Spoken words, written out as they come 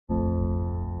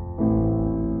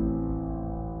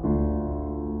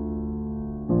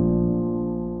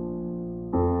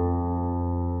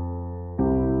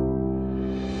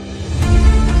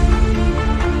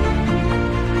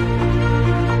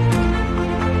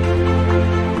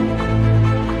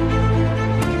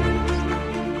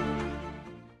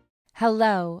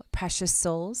Hello, precious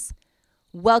souls.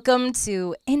 Welcome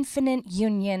to Infinite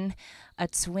Union, a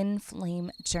twin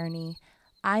flame journey.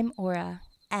 I'm Aura,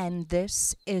 and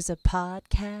this is a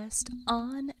podcast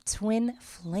on twin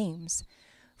flames.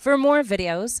 For more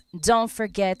videos, don't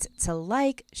forget to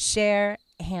like, share,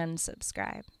 and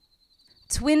subscribe.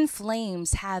 Twin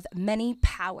flames have many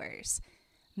powers,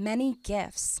 many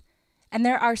gifts, and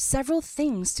there are several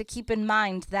things to keep in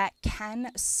mind that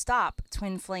can stop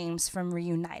twin flames from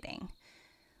reuniting.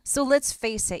 So let's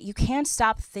face it, you can't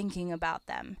stop thinking about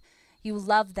them. You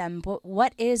love them, but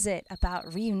what is it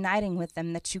about reuniting with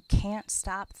them that you can't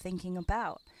stop thinking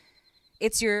about?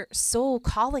 It's your soul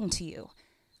calling to you,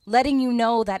 letting you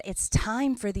know that it's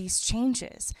time for these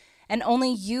changes, and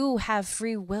only you have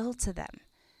free will to them.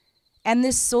 And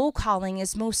this soul calling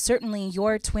is most certainly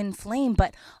your twin flame,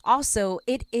 but also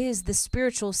it is the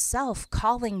spiritual self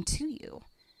calling to you,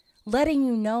 letting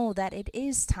you know that it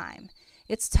is time.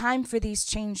 It's time for these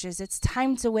changes. It's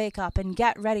time to wake up and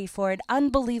get ready for an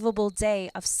unbelievable day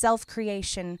of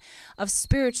self-creation, of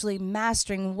spiritually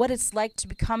mastering what it's like to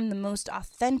become the most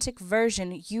authentic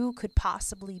version you could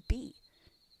possibly be.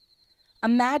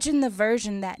 Imagine the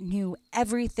version that knew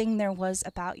everything there was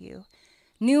about you,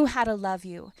 knew how to love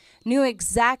you, knew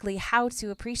exactly how to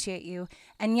appreciate you,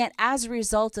 and yet as a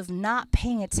result of not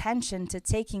paying attention to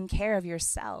taking care of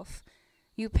yourself,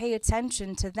 you pay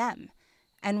attention to them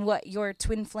and what your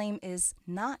twin flame is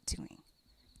not doing.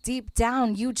 Deep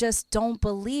down, you just don't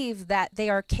believe that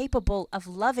they are capable of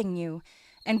loving you,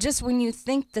 and just when you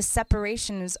think the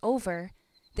separation is over,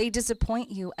 they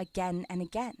disappoint you again and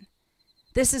again.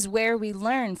 This is where we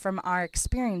learn from our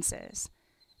experiences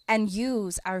and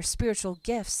use our spiritual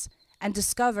gifts and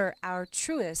discover our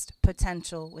truest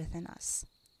potential within us.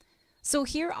 So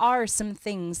here are some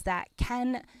things that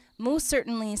can most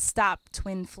certainly stop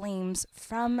twin flames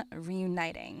from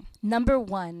reuniting. Number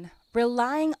 1,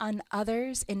 relying on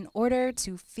others in order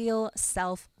to feel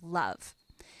self-love.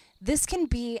 This can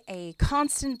be a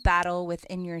constant battle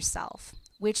within yourself,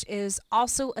 which is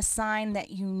also a sign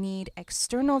that you need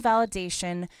external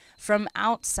validation from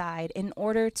outside in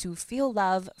order to feel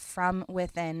love from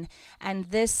within. And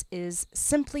this is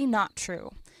simply not true.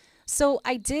 So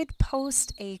I did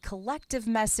post a collective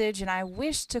message, and I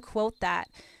wish to quote that.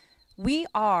 We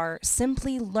are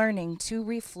simply learning to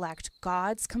reflect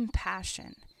God's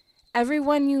compassion.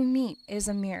 Everyone you meet is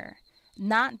a mirror,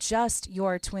 not just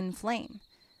your twin flame.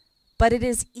 But it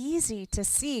is easy to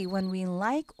see when we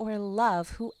like or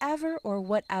love whoever or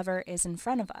whatever is in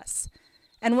front of us.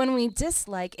 And when we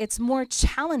dislike, it's more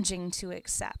challenging to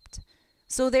accept.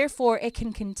 So therefore, it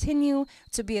can continue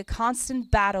to be a constant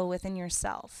battle within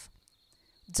yourself.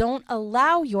 Don't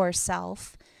allow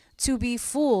yourself to be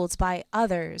fooled by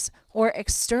others or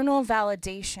external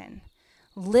validation.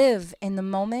 Live in the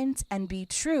moment and be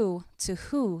true to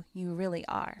who you really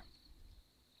are.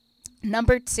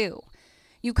 Number 2,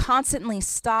 you constantly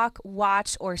stalk,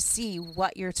 watch, or see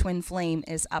what your twin flame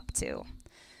is up to.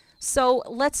 So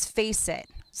let's face it,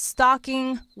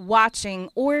 stalking, watching,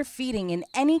 or feeding in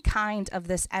any kind of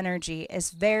this energy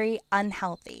is very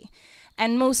unhealthy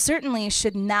and most certainly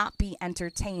should not be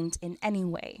entertained in any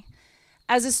way.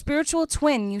 As a spiritual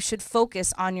twin, you should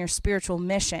focus on your spiritual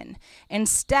mission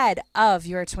instead of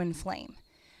your twin flame.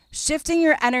 Shifting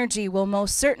your energy will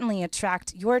most certainly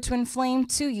attract your twin flame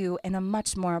to you in a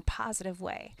much more positive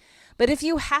way. But if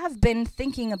you have been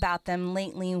thinking about them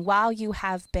lately while you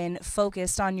have been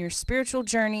focused on your spiritual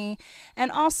journey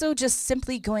and also just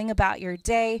simply going about your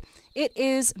day, it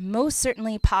is most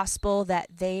certainly possible that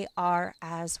they are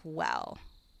as well.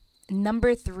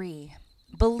 Number 3.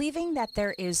 Believing that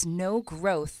there is no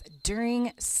growth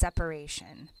during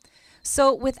separation.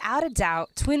 So without a doubt,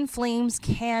 twin flames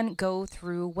can go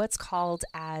through what's called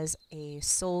as a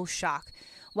soul shock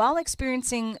while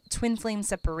experiencing twin flame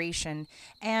separation.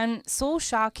 And soul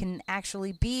shock can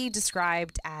actually be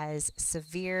described as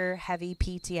severe, heavy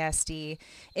PTSD,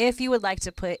 if you would like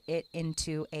to put it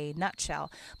into a nutshell.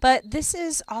 But this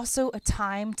is also a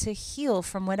time to heal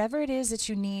from whatever it is that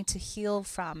you need to heal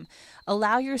from.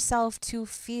 Allow yourself to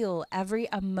feel every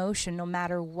emotion, no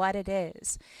matter what it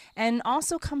is. And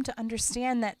also come to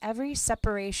understand that every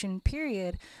separation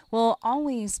period will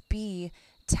always be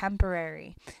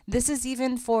temporary. This is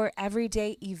even for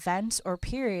everyday events or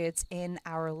periods in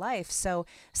our life. So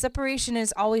separation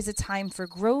is always a time for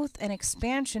growth and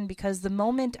expansion, because the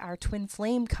moment our twin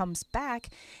flame comes back,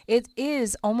 it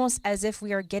is almost as if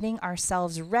we are getting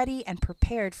ourselves ready and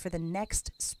prepared for the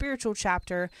next spiritual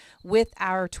chapter with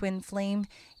our twin flame,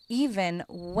 even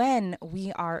when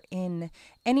we are in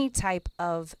any type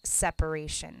of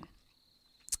separation.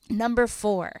 Number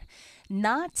 4,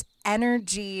 not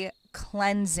energy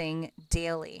cleansing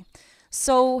daily.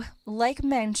 So, like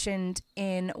mentioned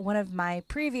in one of my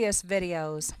previous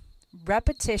videos,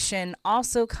 repetition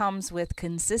also comes with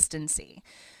consistency.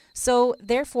 So,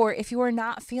 therefore, if you are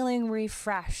not feeling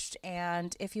refreshed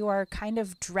and if you are kind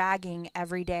of dragging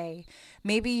every day,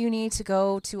 maybe you need to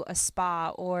go to a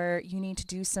spa or you need to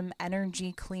do some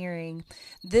energy clearing.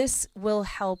 This will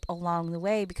help along the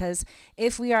way, because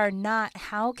if we are not,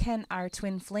 how can our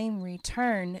twin flame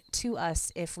return to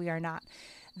us if we are not?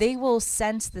 They will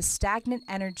sense the stagnant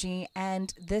energy,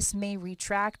 and this may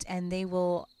retract, and they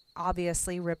will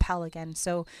obviously repel again.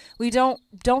 So we don't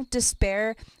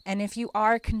despair, and if you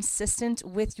are consistent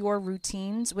with your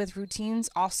routines, with routines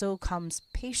also comes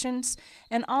patience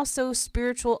and also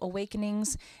spiritual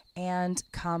awakenings and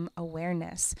come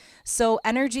awareness. So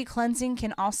energy cleansing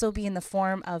can also be in the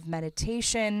form of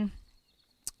meditation,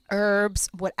 herbs,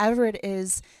 whatever it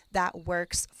is that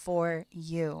works for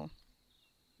you.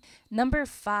 Number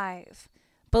 5,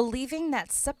 believing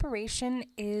that separation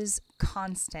is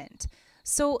constant.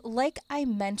 So, like I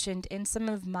mentioned in some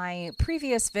of my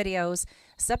previous videos,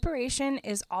 separation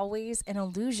is always an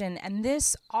illusion, and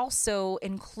this also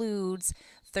includes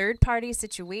third-party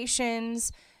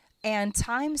situations and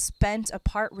time spent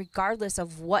apart regardless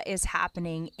of what is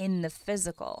happening in the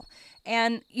physical.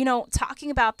 And, talking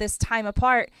about this time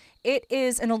apart, it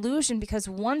is an illusion, because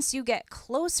once you get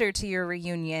closer to your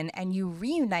reunion and you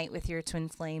reunite with your twin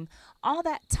flame, all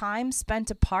that time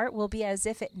spent apart will be as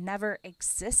if it never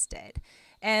existed.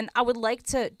 And I would like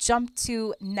to jump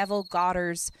to Neville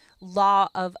Goddard's law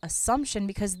of assumption,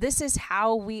 because this is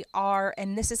how we are,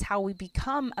 and this is how we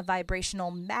become a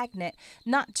vibrational magnet,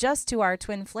 not just to our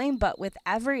twin flame, but with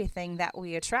everything that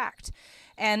we attract.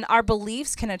 And our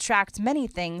beliefs can attract many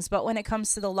things, but when it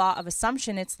comes to the law of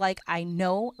assumption, it's like I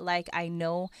know, like I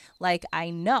know, like I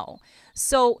know.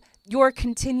 So your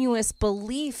continuous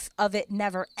belief of it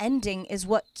never ending is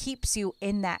what keeps you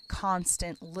in that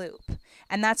constant loop.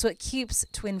 And that's what keeps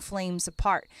twin flames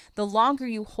apart. The longer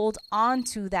you hold on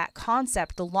to that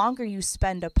concept, the longer you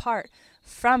spend apart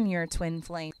from your twin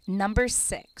flame. Number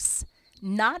 6,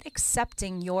 not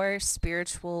accepting your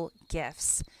spiritual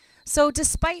gifts. So,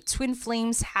 despite twin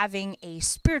flames having a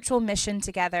spiritual mission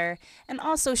together and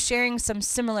also sharing some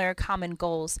similar common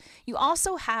goals, you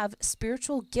also have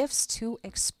spiritual gifts to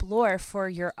explore for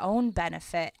your own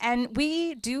benefit. And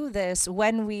we do this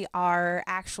when we are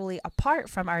actually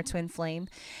apart from our twin flame,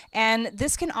 and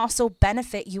this can also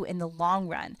benefit you in the long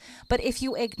run. But if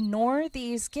you ignore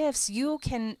these gifts, you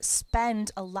can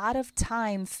spend a lot of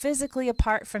time physically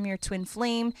apart from your twin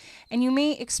flame, and you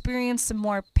may experience some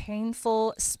more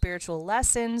painful spiritual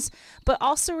lessons. But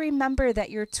also remember that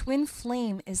your twin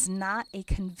flame is not a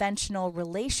conventional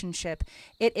relationship.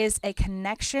 It is a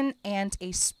connection, and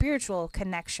a spiritual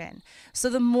connection. So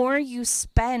the more you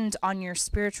spend on your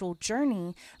spiritual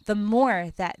journey, the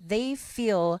more that they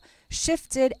feel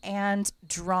shifted and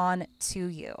drawn to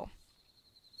you.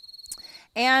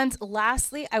 And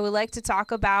lastly, I would like to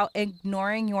talk about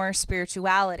ignoring your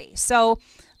spirituality. So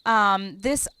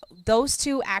those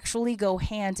two actually go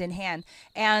hand in hand,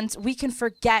 and we can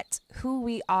forget who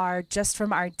we are just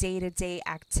from our day-to-day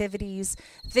activities,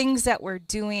 things that we're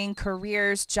doing,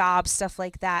 careers, jobs, stuff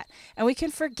like that. And we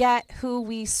can forget who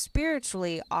we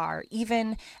spiritually are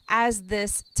even as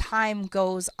this time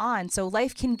goes on. So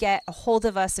life can get a hold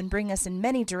of us and bring us in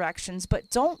many directions, but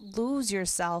don't lose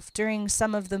yourself during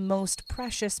some of the most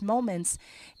precious moments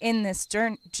in this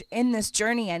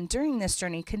journey and during this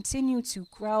journey. Continue to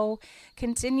grow,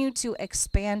 continue to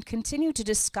expand, continue to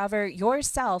discover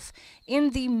yourself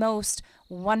in the most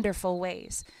wonderful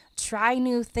ways. Try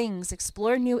new things,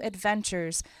 explore new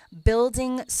adventures,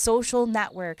 building social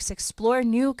networks, explore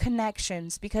new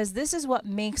connections, because this is what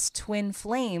makes twin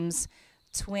flames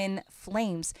twin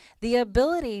flames. The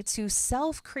ability to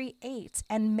self-create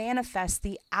and manifest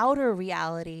the outer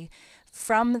reality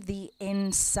from the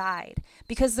inside,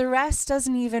 because the rest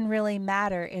doesn't even really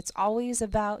matter. It's always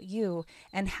about you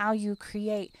and how you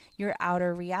create your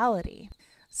outer reality.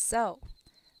 So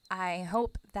I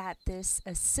hope that this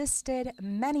assisted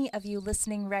many of you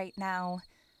listening right now.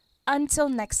 Until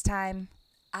next time,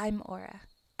 I'm Aura,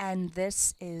 and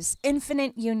this is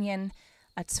Infinite Union,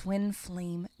 a twin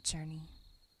flame journey.